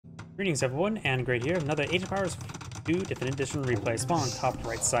Greetings everyone, and great here. Another Age of Powers 2 Definitive Edition replay. Spawn on top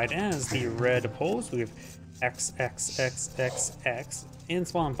right side as the red poles. We have xxxxx, and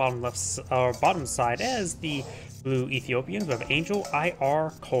spawn on bottom left or bottom side as the blue Ethiopians. We have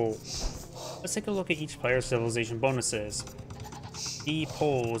AngelR Cole. Let's take a look at each player's civilization bonuses. The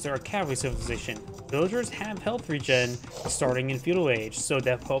poles are a cavalry civilization. Villagers have health regen starting in feudal age, so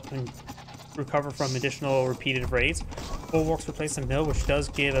that help recover from additional repeated raids. Bulwarks replace the mill, which does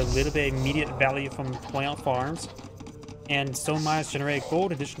give a little bit immediate value from pulling out farms. And stone mines generate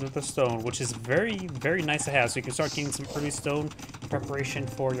gold in addition to the stone, which is very, very nice to have. So you can start getting some early stone in preparation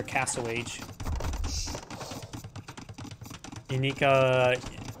for your castle age. Unique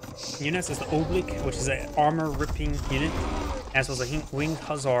units is the oblique, which is an armor-ripping unit, as well as a winged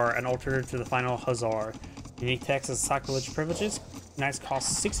hussar, an alternative to the final hussar. Unique text is sacrilege privileges. Knights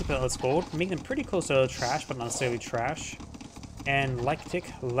cost 60 pellets gold, making them pretty close to trash, but not necessarily trash. And Lyctic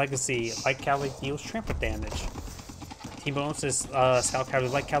Legacy, light cavalry deals trample damage. Team bonus is scout cavalry,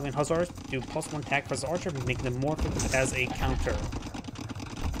 light cavalry, and hussars do +1 attack for the archer, making them more effective as a counter.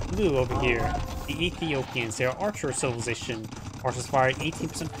 Blue over here, the Ethiopians, they are archer civilization. Archers fire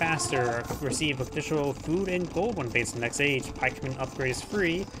 18% faster, receive additional food and gold when based on next age. Pikeman upgrade is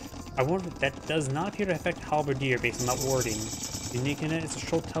free. I wonder if that does not appear to affect halberdier based on that wording. Unique in it is a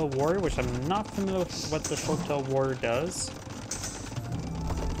short-tail warrior, which I'm not familiar with what the short-tail warrior does.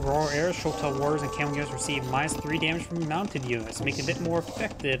 Raw air, short-tail warriors and camel units receive -3 damage from mounted units, making it a bit more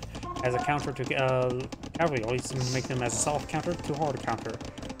effective as a counter to cavalry, or at least make them as a soft counter to hard counter.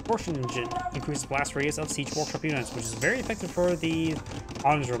 Portion engine increases blast radius of siege workshop units, which is very effective for the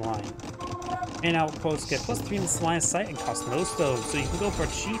Onger line. And outposts get +3 in the line of sight and cost no stone, so you can go for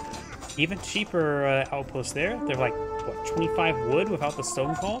cheap, even cheaper outposts there. They're like, what, 25 wood without the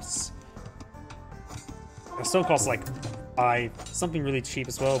stone costs? The stone costs like 5, something really cheap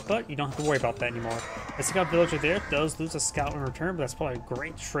as well, but you don't have to worry about that anymore. The scout villager there does lose a scout in return, but that's probably a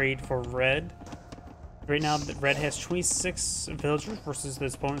great trade for red. Right now, red has 26 villagers versus the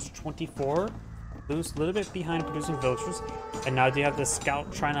opponent's 24. Lose a little bit behind producing villagers, and now they have the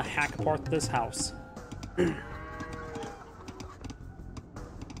scout trying to hack apart this house.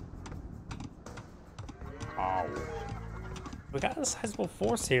 We got a sizable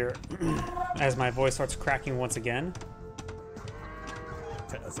force here, as my voice starts cracking once again.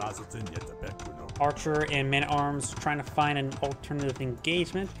 Archer and man-at-arms trying to find an alternative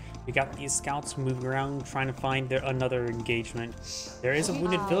engagement. We got these scouts moving around trying to find another engagement. There is a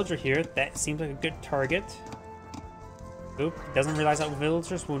wounded villager here. That seems like a good target. Oop, doesn't realize that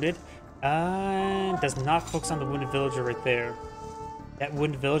villager's wounded. Does not focus on the wounded villager right there. That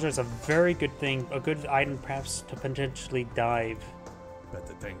wounded villager is a very good thing, a good item perhaps to potentially dive.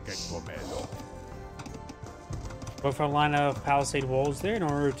 Go for a line of palisade walls there in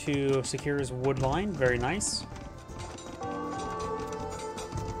order to secure his wood line. Very nice.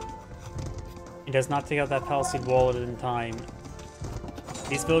 He does not take out that palisade wall in time.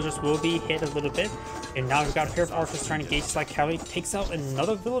 These villagers will be hit a little bit. And now we've got a pair of archers trying to engage like cavalry. Takes out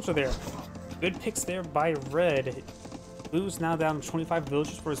another villager there. Good picks there by red. Blue's now down to 25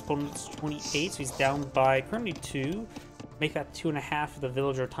 villagers for his opponent's 28, so he's down by currently 2. Make that 2.5 for the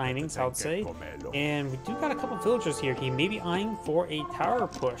villager timings, I would say. And we do got a couple villagers here. He may be eyeing for a tower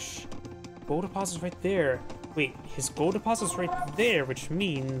push. Gold deposit's right there. Wait, his gold deposit's right there, which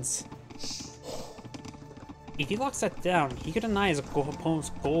means if he locks that down, he could deny his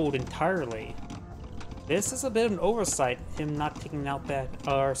opponent's gold entirely. This is a bit of an oversight, him not taking out that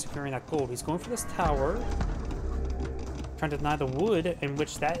or securing that gold. He's going for this tower, trying to deny the wood, in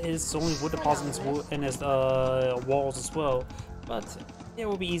which that is only wood deposit in his walls as well. But it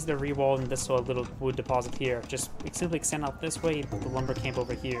will be easy to re-wall in this little wood deposit here. Just simply extend out this way, put the lumber camp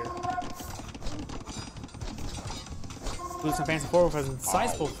over here. Blue's advancing forward with a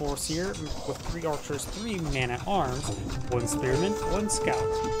sizable force here, with 3 archers, 3 man-at-arms, 1 spearman, 1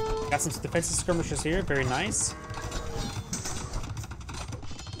 scout. Got some defensive skirmishers here, very nice.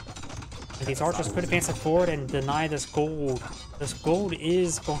 And these archers could advance it forward and deny this gold. This gold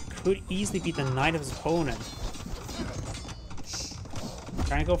could easily be denied of his opponent.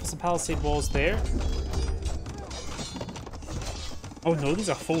 Trying to go for some palisade walls there. Oh no, these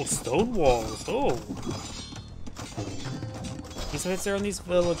are full stone walls. Oh. These hits there on these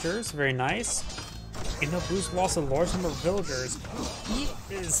villagers, very nice. And now Blue's lost a large number of villagers. He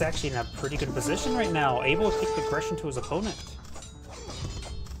is actually in a pretty good position right now, able to take the aggression to his opponent.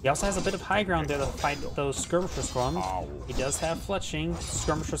 He also has a bit of high ground there to fight those skirmishers from. He does have fletching.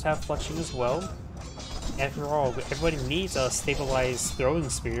 Skirmishers have fletching as well. After all, everybody needs a stabilized throwing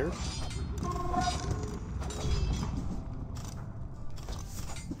spear.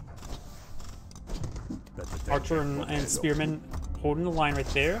 archer and spearmen holding the line right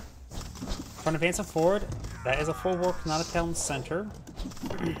there. Trying to advance it forward. That is a full work, not a town center.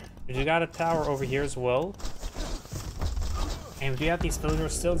 We do got a tower over here as well. And we do have these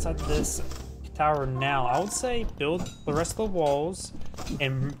villagers still inside this tower now. I would say build the rest of the walls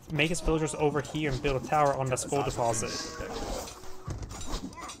and make his villagers over here and build a tower on this gold deposit.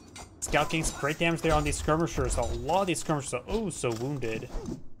 Scout getting some great damage there on these skirmishers. A lot of these skirmishers are oh so wounded.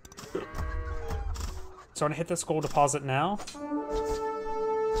 Starting to hit this gold deposit now.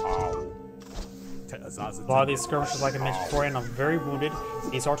 A lot of these skirmishers, like I mentioned before, and I'm very wounded.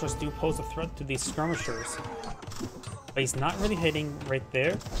 These archers do pose a threat to these skirmishers. But he's not really hitting right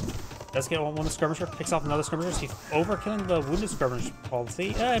there. Does get one of the skirmisher, picks off another skirmisher. He's overkilling the wounded skirmisher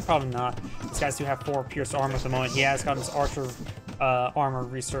policy. Probably not. These guys do have 4 pierced armor at the moment. He has got his archer armor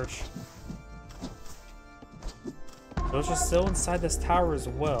research. Those are still inside this tower as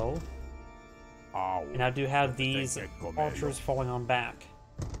well. And I do have these archers falling on back.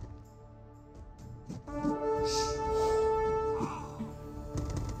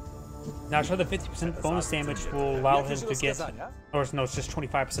 Now, sure, the 50% bonus damage will allow him to get, or no, it's just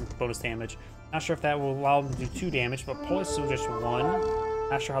 25% bonus damage. Not sure if that will allow him to do 2 damage, but Polish still just 1.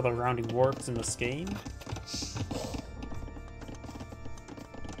 Not sure how the rounding works in this game.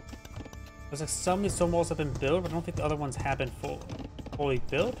 Looks like some of these stone walls have been built, but I don't think the other ones have been fully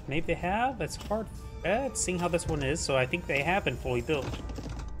built. Maybe they have. It's hard seeing how this one is, so I think they have been fully built.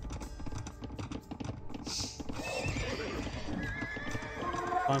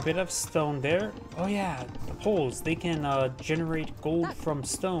 A bit of stone there. Oh yeah, the poles, they can generate gold from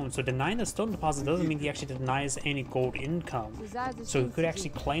stone. So denying the stone deposit doesn't mean he actually denies any gold income. So he could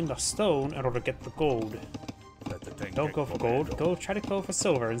actually claim the stone in order to get the gold. Don't go for gold, try to go for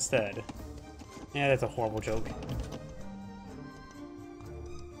silver instead. Yeah, that's a horrible joke.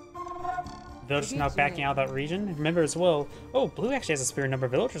 Villagers now backing out of that region. Remember as well, oh, blue actually has a superior number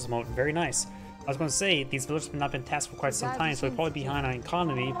of villagers mode. Very nice. I was going to say, these villagers have not been tasked for quite some time, so he's probably behind on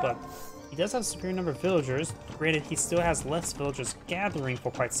economy, but he does have a superior number of villagers. Granted, he still has less villagers gathering for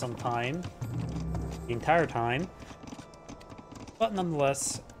quite some time. The entire time. But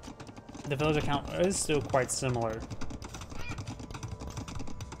nonetheless, the villager count is still quite similar.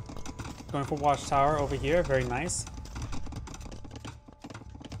 Going for Watchtower over here, very nice.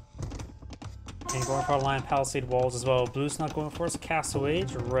 And going for Lion Palisade walls as well. Blue's not going for his Castle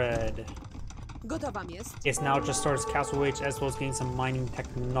Age, red. It's now just started Castle Age as well as getting some mining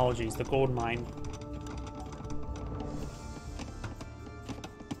technologies, the gold mine.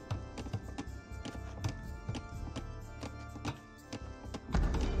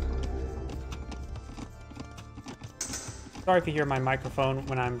 Sorry if you hear my microphone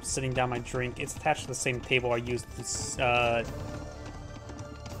when I'm sitting down my drink. It's attached to the same table I used to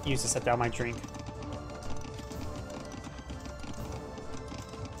set down my drink.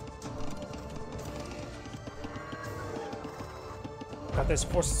 Got this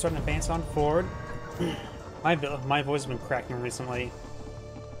forces starting to advance on forward. My voice has been cracking recently.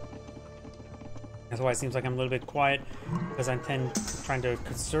 That's why it seems like I'm a little bit quiet, because I'm trying to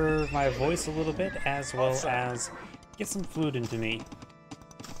conserve my voice a little bit, as well as get some fluid into me.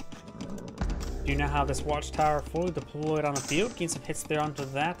 Do now have this watchtower fully deployed on the field. Gain some hits there onto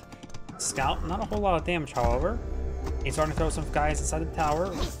that scout. Not a whole lot of damage, however. He's starting to throw some guys inside the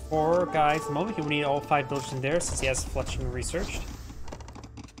tower. 4 guys at the moment. He will need all 5 villagers in there since he has fletching researched.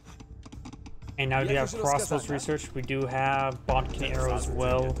 And now we do have crossbows research. We do have bodkin arrow as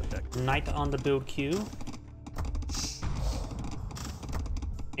well. Knight on the build queue.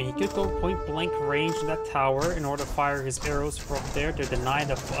 And he could go point blank range in that tower in order to fire his arrows from there to deny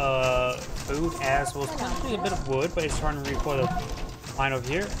the food, as well as probably a bit of wood, but he's trying to recoil the line over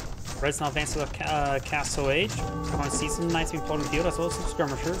here. Red's now advancing to the Castle Age. We're going to see some knights being pulled in the field, as well as some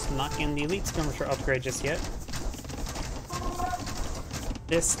skirmishers. Not getting the elite skirmisher upgrade just yet.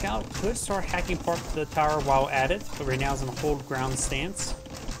 This scout could start hacking parts of the tower while at it, but right now is in a hold ground stance.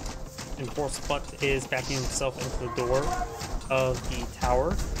 And Horse Butt is backing himself into the door of the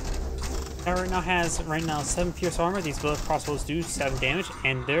tower. Tower has right now 7 pierce armor. These village crossbows do 7 damage,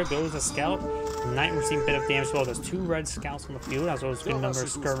 and there goes a scout. Knight receiving a bit of damage as well. There's 2 red scouts on the field, as well as a good number of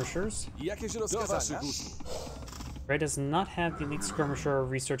skirmishers. Red does not have the elite skirmisher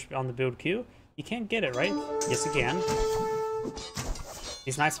research on the build queue. You can't get it, right? Yes, again.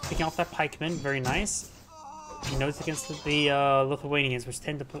 He's nice picking off that pikeman, very nice. You notice against the Lithuanians, which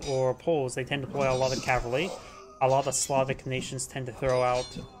tend to, or Poles, they tend to deploy a lot of cavalry. A lot of Slavic nations tend to throw out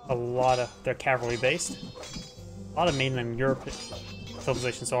a lot of their cavalry based. A lot of mainland Europe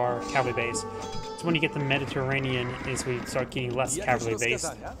civilizations are cavalry based. So when you get the Mediterranean is we start getting less cavalry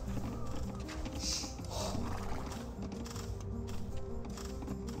based.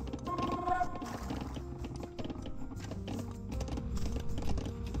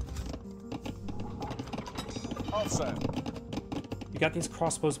 got these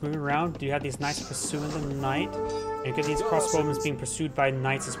crossbows moving around. You have these knights pursuing the knight. And you get these crossbowmen being pursued by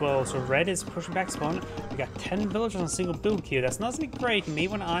knights as well. So red is pushing back his opponent. We got 10 villagers on a single build queue. That's not something great. You may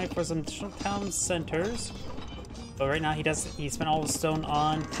want to eye for some additional town centers. But right now he spent all his stone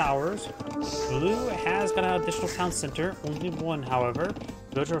on towers. Blue has got an additional town center. Only one, however.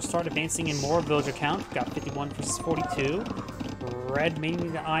 Villager will start advancing in more villager count. Got 51 versus 42. Red may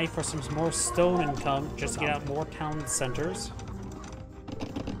need to eye for some more stone income just to get out more town centers.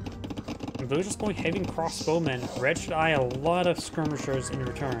 And Blue's just going heavy crossbowmen. Red should eye a lot of skirmishers in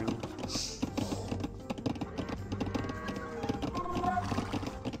return.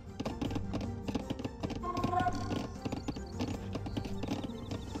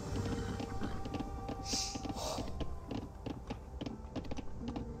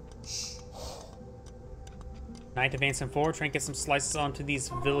 Knight advancing forward, trying to get some slices onto these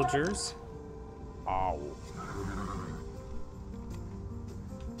villagers. Ow.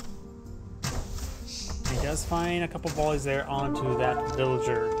 He does find a couple volleys there onto that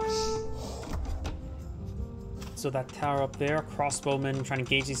villager. So that tower up there, crossbowmen trying to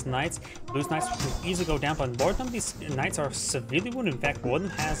engage these knights. Blue's knights can easily go down, but more of these knights are severely wounded. In fact, one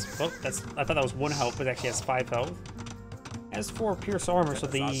has, well, I thought that was 1 health, but it actually has 5 health. Has 4 pierce armor, so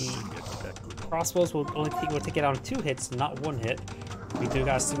the crossbows will take it on 2 hits, not 1 hit. We do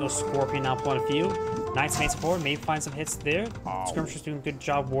got a single scorpion now pulling a few. Knights mates forward, may find some hits there. Skirmishers doing a good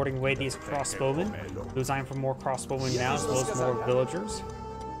job warding away these crossbowmen. Blue's eyeing for more crossbowmen now, as well as more villagers.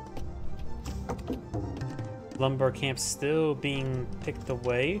 Lumber camp still being picked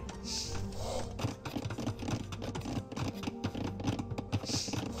away.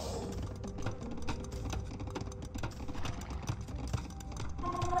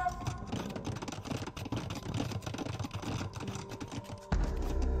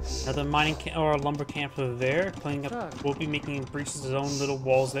 Another mining or lumber camp over there, cleaning up. Will be making breaches his own little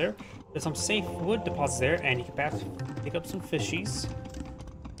walls there. There's some safe wood deposits there, and you can perhaps pick up some fishies.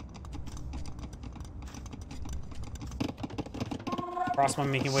 Crossbowman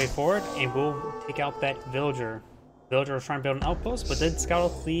making way forward, and we'll take out that villager. Villager was trying to build an outpost, but did scout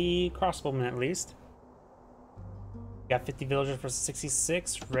out the crossbowman at least. Got 50 villagers versus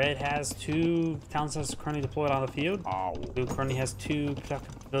 66. Red has 2 town centers currently deployed on the field. Blue currently has 2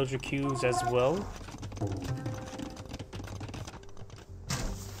 productive villager queues as well.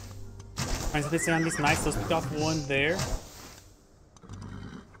 Trying to place on these knights, those picked off 1 there.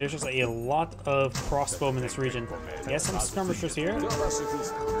 There's just a lot of crossbowmen in this region. He has some skirmishers here.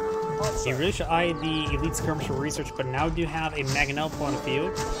 You really should eye the elite skirmisher research, but now do have a Mangonel on the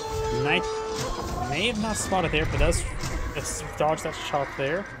field. Knight may have not spotted there, but does dodge that shot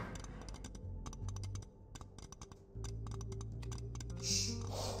there.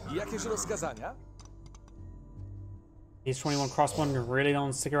 These 21 crossbowmen really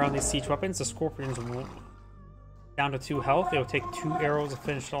don't stick around these siege weapons. The scorpions down to 2 health. It will take 2 arrows to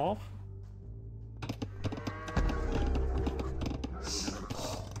finish it off.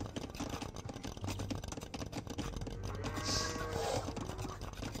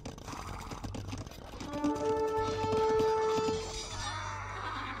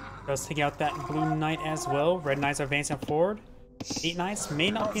 Does take out that blue knight as well. Red knights are advancing forward. 8 knights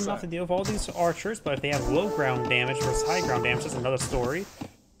may not be enough to deal with all these archers, but if they have low ground damage versus high ground damage, that's another story.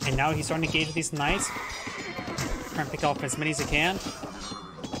 And now he's starting to engage with these knights. Trying to pick off as many as he can.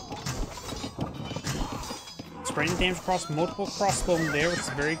 Spreading damage across multiple crossbowmen there, which is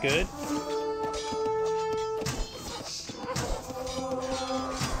very good.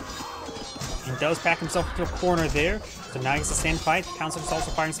 He does back himself into a corner there. So now he gets a stand fight. Counselor is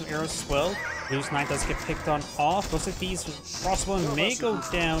also firing some arrows as well. Blue's knight does get picked on off. Looks like these crossbowmen may go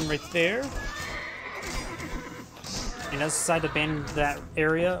down right there. He does decide to abandon that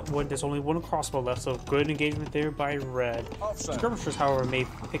area when there's only 1 crossbow left, so good engagement there by red. Skirmishers, however, may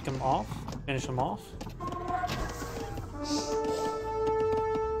pick him off, finish him off.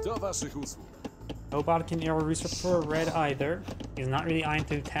 No Bodkin arrow research for red either. He's not really eyeing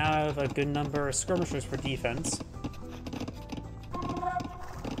to have a good number of skirmishers for defense.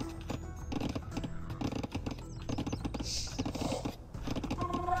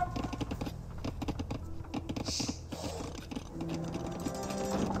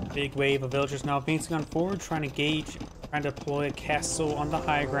 Big wave of villagers now advancing on forward, trying to deploy a castle on the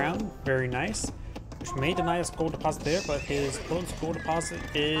high ground. Very nice. Which may deny us gold deposit there, but his opponent's gold deposit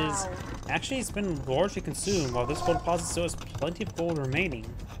is actually, it's been largely consumed, while this gold deposit still has plenty of gold remaining.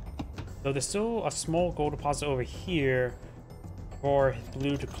 Though there's still a small gold deposit over here for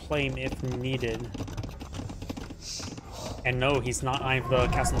blue to claim if needed. And no, he's not eyeing the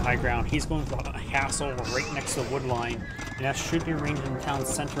castle on the high ground. He's going for the castle right next to the wood line, and that should be ranged in the town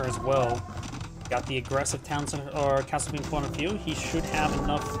center as well. Got the aggressive town center or castle being put on field. He should have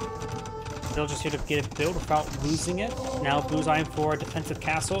enough villagers here to get it built without losing it. Now Blue's eyeing for a defensive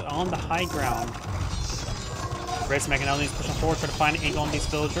castle on the high ground. Red's Maganelli is pushing forward, trying to find an angle on these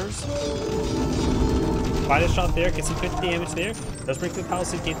villagers. By the shot there, gets some good damage there. Does break through the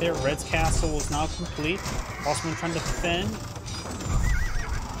palisade gate there. Red's castle is now complete. Osman trying to defend.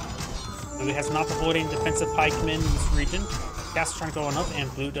 Blue has not avoided any defensive pikemen in this region. Castle trying to go on up, and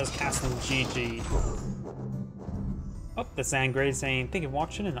Blue does castle GG. Oh, the Zangray saying, thank you for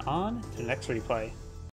watching, and on to the next replay.